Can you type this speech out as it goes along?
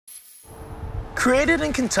Created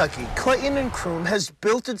in Kentucky, Clayton & Kroom has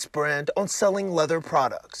built its brand on selling leather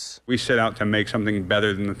products. We set out to make something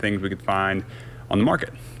better than the things we could find on the market,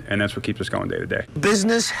 and that's what keeps us going day to day.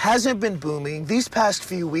 Business hasn't been booming these past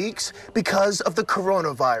few weeks because of the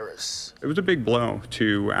coronavirus. It was a big blow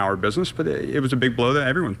to our business, but it was a big blow to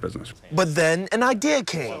everyone's business. But then an idea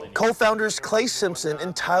came. Co-founders Clay Simpson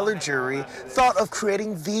and Tyler Jury thought of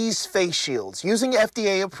creating these face shields using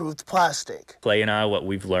FDA-approved plastic. Clay and I, what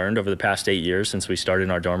we've learned over the past 8 years since we started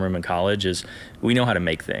in our dorm room in college is we know how to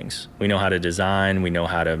make things. We know how to design, we know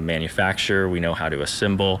how to manufacture, we know how to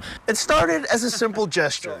assemble. It started as a simple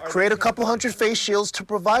gesture, create a couple hundred face shields to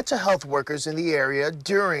provide to health workers in the area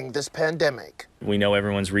during this pandemic. We know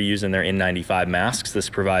everyone's reusing their N95 masks. This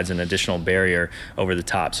provides an additional barrier over the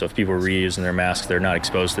top. So if people are reusing their masks, they're not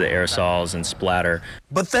exposed to the aerosols and splatter.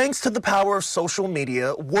 But thanks to the power of social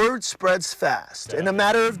media, word spreads fast. In a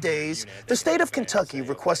matter of days, the state of Kentucky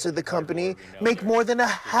requested the company make more than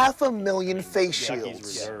 500,000 face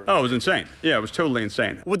shields. Oh, it was insane. Yeah, it was totally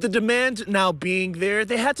insane. With the demand now being there,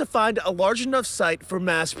 they had to find a large enough site for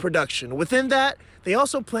mass production. Within that, they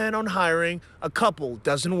also plan on hiring a couple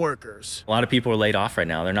dozen workers. A lot of people are laid off right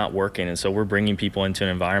now. They're not working, and so we're bringing people into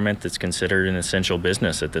an environment that's considered an essential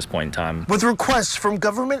business at this point in time. With requests from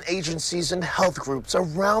government agencies and health groups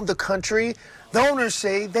around the country, the owners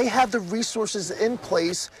say they have the resources in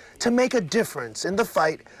place to make a difference in the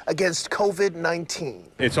fight against COVID-19.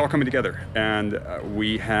 It's all coming together, and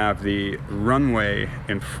we have the runway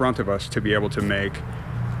in front of us to be able to make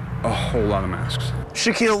a whole lot of masks.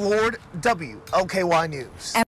 Shaquille Lord, WLKY News.